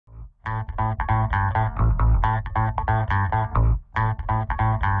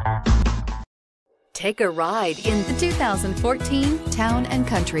Take a ride in the 2014 Town &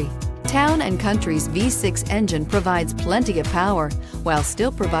 Country. Town & Country's V6 engine provides plenty of power while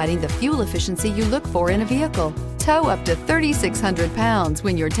still providing the fuel efficiency you look for in a vehicle. Tow up to 3,600 pounds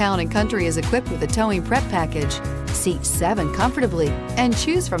when your Town & Country is equipped with a towing prep package. Seat 7 comfortably and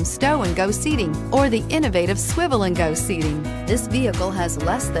choose from stow and go seating or the innovative swivel and go seating. This vehicle has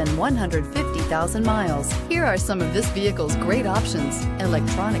less than 150,000 miles. Here are some of this vehicle's great options: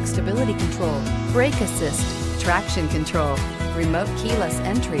 electronic stability control, brake assist, traction control, remote keyless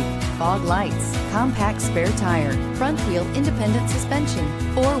entry, fog lights, compact spare tire, front wheel independent suspension,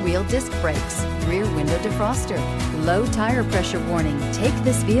 4-wheel disc brakes, rear window defroster, low tire pressure warning. Take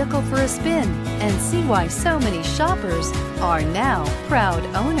this vehicle for a spin and see why so many shoppers are now proud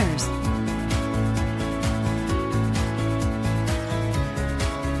owners.